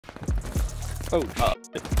Oh,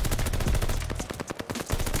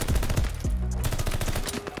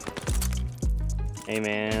 A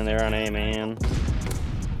man, they're on A man.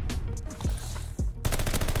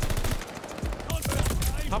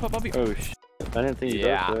 Pop above you. Oh shit. I didn't think you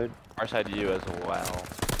both would. Our side to you as well.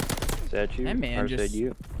 Is that you? That man Our just... side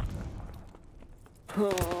you.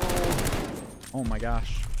 Oh my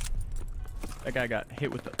gosh. That guy got hit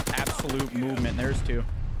with the absolute movement. There's two.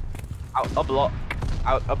 Out a block.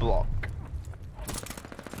 Out a block.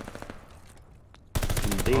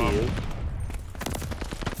 Indeed.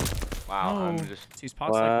 Wow, Oh, I'm just... these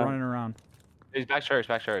pots like running around. He's back church,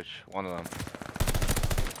 one of them.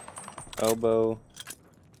 Elbow.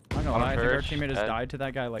 I'm not gonna lie, I think our church, teammate has dead. died to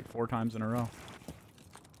that guy like 4 times in a row.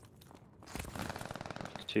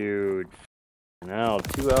 Dude. Now,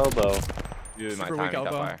 2 elbow. Dude, my Super weak timing got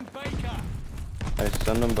elbow. fire. I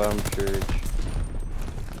stunned him bottom church.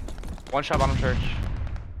 One shot bottom church.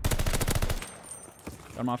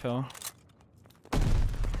 Got him off hill.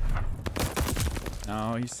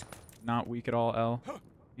 No, he's not weak at all, L.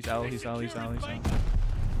 He's L, he's L, he's L, he's L.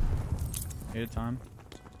 Needed time.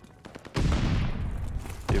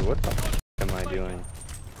 Dude, what the f am I doing?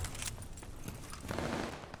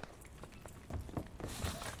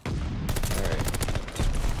 Alright.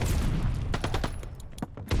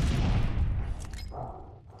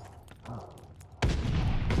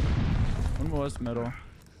 One was middle.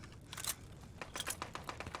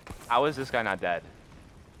 How is this guy not dead?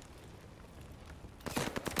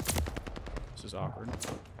 This is awkward.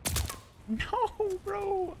 No,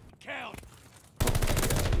 bro! Count.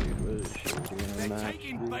 Dude, what is shit doing in They're that?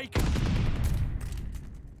 taking Baker.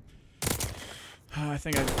 I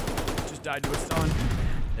think I just died to a stun.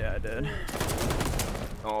 Yeah, I did.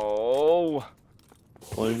 Oh.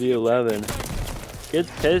 1v11. Gets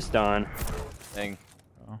pissed on. Dang.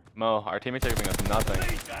 Oh. Mo, our teammates are giving us nothing.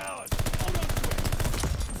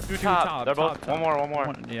 Two top, top. They're both. top. One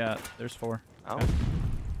more. Yeah, there's 4. Oh. Okay.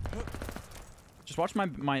 Just watch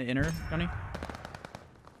my inner, Gunny.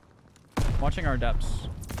 Watching our depths.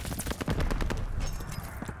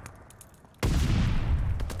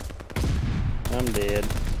 I'm dead.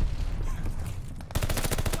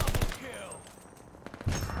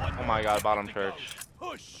 Oh my god, bottom church.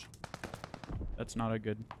 Push. That's not a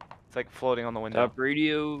good. It's like floating on the window. Top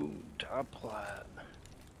radio, top plat.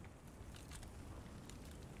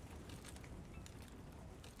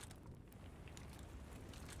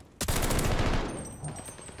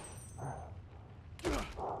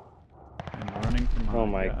 I'm running from Oh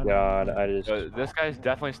my god, I just... So this guy's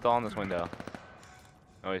definitely still on this window.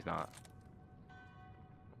 No, he's not.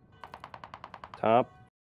 Top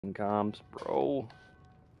and comms, bro.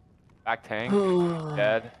 Back tank.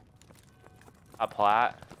 Dead. A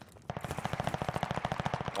plat.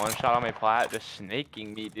 One shot on my plat, just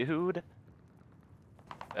snaking me, dude.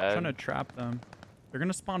 Dead. Trying to trap them. They're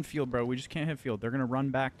gonna spawn field, bro. We just can't hit field. They're gonna run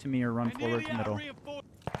back to me or run forward to middle. Yeah.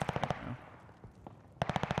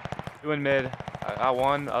 2 in mid. I got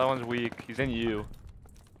one. The other one's weak. He's in you.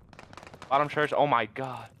 Bottom church. Oh my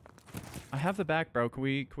god. I have the back, bro. Can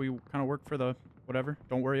we kind of work for the whatever?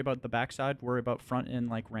 Don't worry about the backside. Worry about front and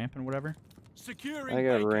like ramp and whatever. Securing I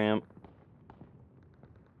got Baker. ramp.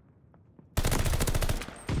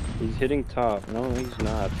 He's hitting top. No, he's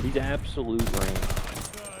not. He's absolute ramp.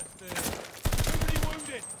 Nobody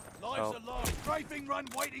wounded. Lives Oh. alive. Strafing run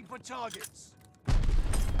waiting for targets.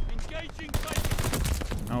 Engaging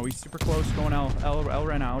Baker. Oh, he's super close. Going L right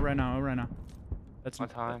now. L right now. L right now. That's One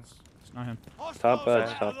time. It's not him. Top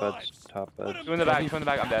beds, Hostiles top alive. beds, top beds. 2 in the back. 2 in the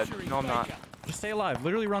back. I'm dead. Capturing No, I'm not. Baker. Just stay alive.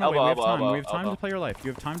 Literally run Elbow, away. We have elbow, time. elbow, We have time elbow. to play your life.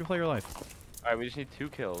 You have time to play your life. Alright, we just need 2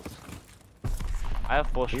 kills. I have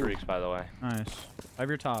full streaks, by the way. Nice. I have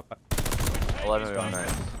your top. 11 nice.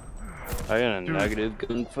 I got a negative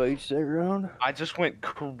gunfight that round. I just went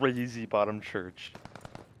crazy bottom church. You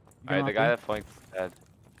going Alright, the off guy there? that flanked is dead.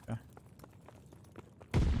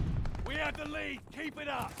 We have the lead. Keep it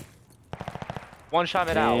up. One shot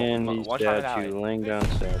it out. And he's One shot it got out. you laying down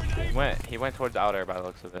statue. He went towards outer by the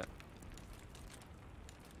looks of it.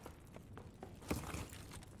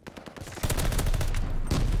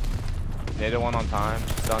 Nated one on time.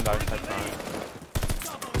 Done dark side time.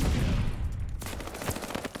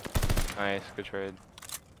 Nice, good trade.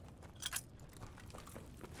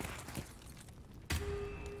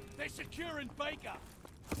 They're securing Baker.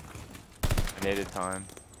 I nated time.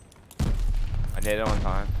 I nated on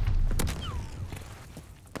time.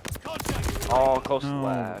 Contact. Oh, close to No,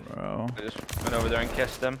 left. bro. I just went over there and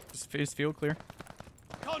kissed him. Is field clear?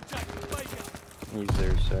 Contact Baker. He's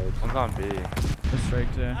their side. One's on B. The strike,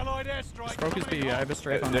 yeah. Allied airstrike. Just focus B. I have a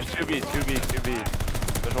strafe on There's it. 2B, 2B,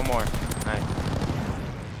 2B. There's one more. Nice.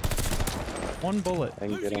 One bullet. I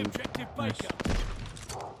can get him. Nice.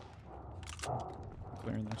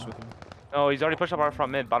 Clearing this with him. No, he's already pushed up our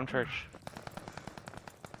front mid, bottom church.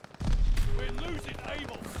 We're losing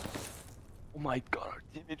Able. Oh my god, our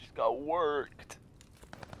teammate just got worked.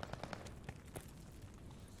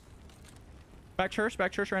 Back church right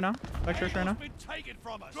now. Back church right now. Been taken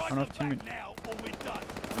from us. I don't know if teammate. Now or we're done.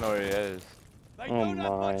 I know where he is. They Oh don't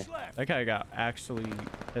have my. much left. That guy got actually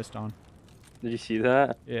pissed on. Did you see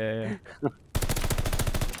that? Yeah. We're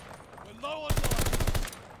low on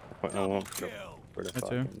life. I Double won't for kill. the Me too.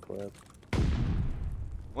 fucking clip.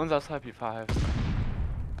 One's outside P5.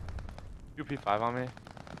 You P5 on me?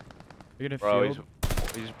 You get a Bro, field.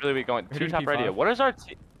 he's really weak going. We're 2 hitting top P5. radio. What is our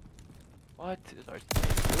team? What is our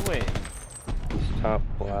team doing? He's top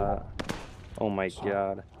flat. Oh my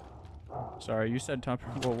god. Sorry, you said top.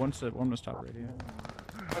 Well, one was top radio.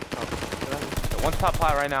 One's top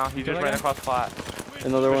plat right now. He kill just that ran guy? across plat.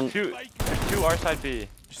 Another one. There's two our side B.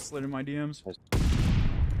 Just slid in my DMs.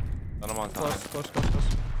 Let him on time. Close.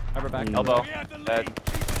 I have her back. Elbow. We have the lead. Dead.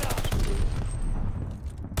 Keep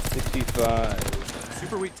it up. 65.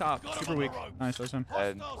 Super weak top. Got him Super on the weak. ropes. Nice, that's him.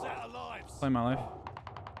 Dead. Hostiles out of lives. Play my life.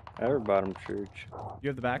 I have a bottom church. You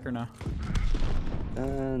have the back or no?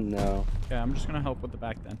 No. Okay, I'm just gonna help with the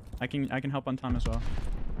back then. I can help on time as well.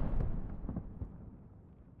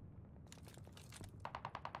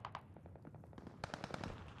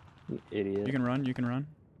 You idiot. You can run.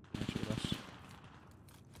 Actually, less.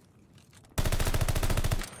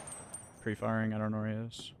 Pre-firing. I don't know where he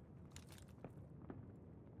is.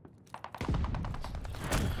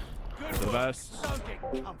 Good The work. best. Don't get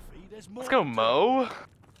comfy. There's more. Let's go, Mo.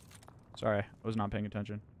 Sorry, I was not paying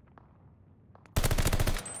attention.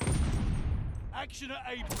 Action at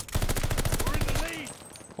Able. We're in the lead.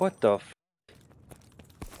 What the f?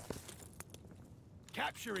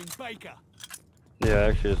 Capturing Baker. Yeah, I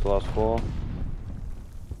actually just lost full.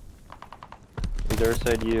 He's our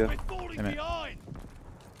side you. We're falling Damn it. behind.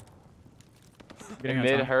 Getting on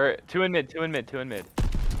Mid time. hurt. Two in mid.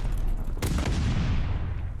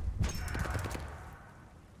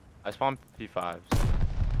 I spawned P5s.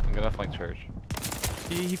 I'm gonna flank church.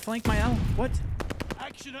 He flanked my L. What?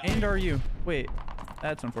 Action at And Able. are you? Wait,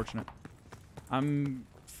 that's unfortunate. I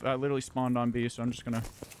literally spawned on B, so I'm just gonna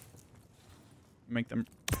make them.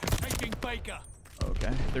 Taking Baker.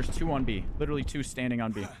 Okay. There's 2 on B. Literally 2 standing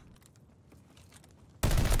on B.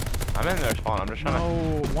 I'm in their spawn. I'm just trying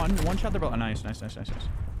No, one shot their bullet. Nice.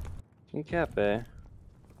 You cap, eh? to.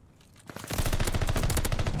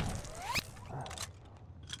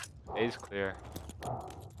 A's clear.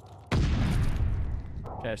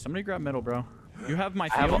 Okay, somebody grab middle, bro. You have my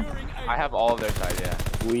I have, field. I have all of their side, yeah.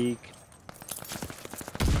 Weak.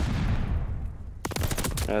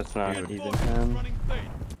 That's not even Reinforcements him. running B.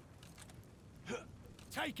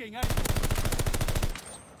 Taking Able.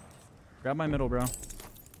 Grab my middle, bro.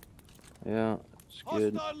 Yeah, it's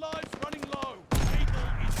good. Hostile lives running low.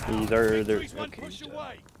 Able is out. He's already there. Victory's one Okay, push he's out.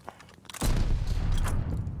 away.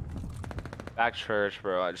 Back church,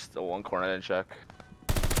 bro. I just still one corner. I didn't check.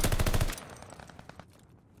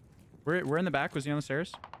 We're in the back. Was he on the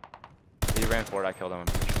stairs? He ran forward. I killed him.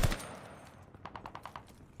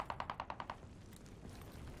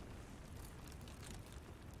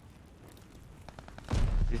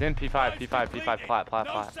 He's in P5, P5, plat.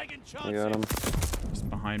 No second I got him. He's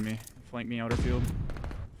behind me. Flank me outer field.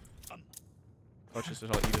 Watch this. I'll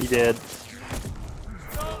eat He his did.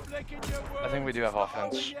 Stop licking your I think we do have wounds.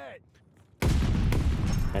 offense. Not yet.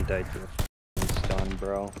 I died to a f***ing stun,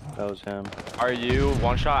 bro. That was him. Are you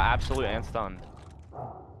one shot, absolute, and stunned?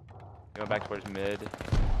 Going back towards mid.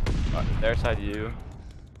 Their side, you.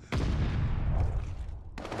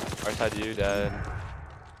 Our side, you, dead.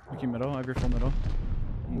 Wiki middle. I have your full middle.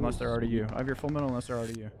 Unless they're already you. I have your full middle unless they're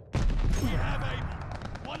already you. We have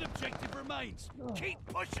Able. One objective remains. Keep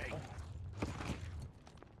pushing.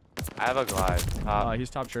 I have a glide. He's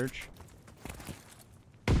top church.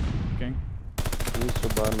 King. He's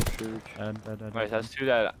the bottom church. Wait, that's 2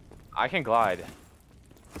 that I can glide.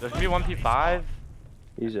 There's gonna be 1 P5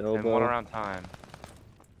 He's and 1 elbow. around time.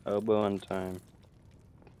 Elbow on time.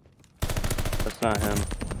 That's not him.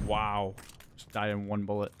 Wow. Just died in 1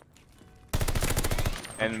 bullet.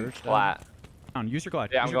 And church, plat. Use your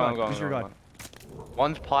glide. Yeah, I'm Use your going, glide. Use your glide.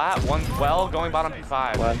 One's plat, one's well, going bottom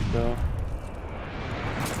P5. Flash though.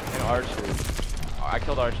 And archers. Oh, I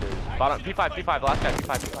killed archers. Bottom P5, last guy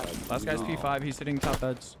P5. Last guy's P5. He's hitting top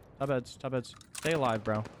beds. Top beds. Stay alive,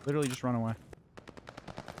 bro. Literally just run away.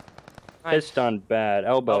 Nice. Pissed on bad.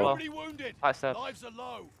 Elbow. Nobody wounded. 5 steps. Lives are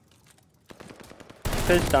low.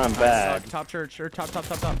 Pissed on bad. Top church. Or top.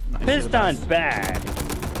 Nice. Pissed on bad.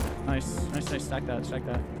 Nice. Stack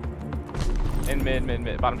that. In mid.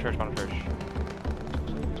 Bottom church.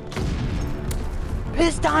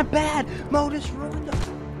 Piss time bad. Modus ruined the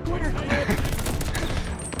Twitter.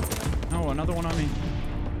 No, another one on me.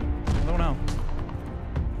 Another one out.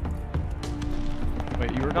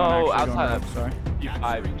 Wait, you were going No, actually outside. going up, sorry.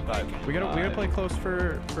 Five. We gotta play close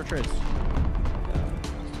for trades.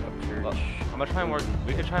 Well, I'm gonna try and work.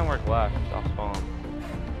 We could try and work left. Off spawn.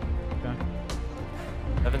 Okay.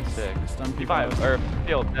 7-6. Stun people. P5 or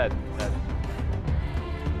field dead.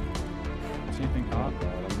 See anything top?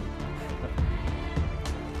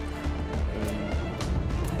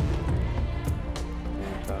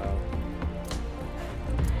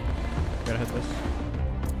 Gotta hit this.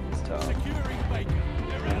 It's tough. Securing Baker.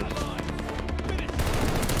 They're out of line. Finish.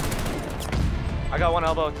 I got one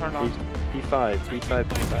elbow turned on. P5.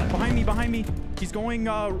 Behind me. He's going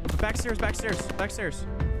backstairs.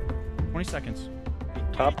 20 seconds.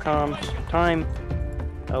 Top comms. Time.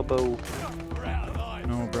 Elbow. We're out of line.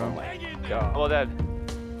 No, bro. Hang in there. God. Elbow dead.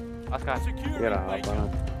 Last guy. Securing You gotta hop Baker.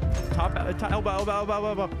 on. Top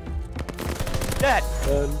elbow. Dead.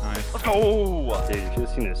 Nice. Let's go. Dude, you should've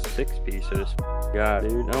seen a 6-piece of this. God,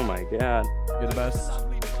 dude. Oh my god. You're the best.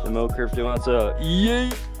 The Mocryptic wants a yay.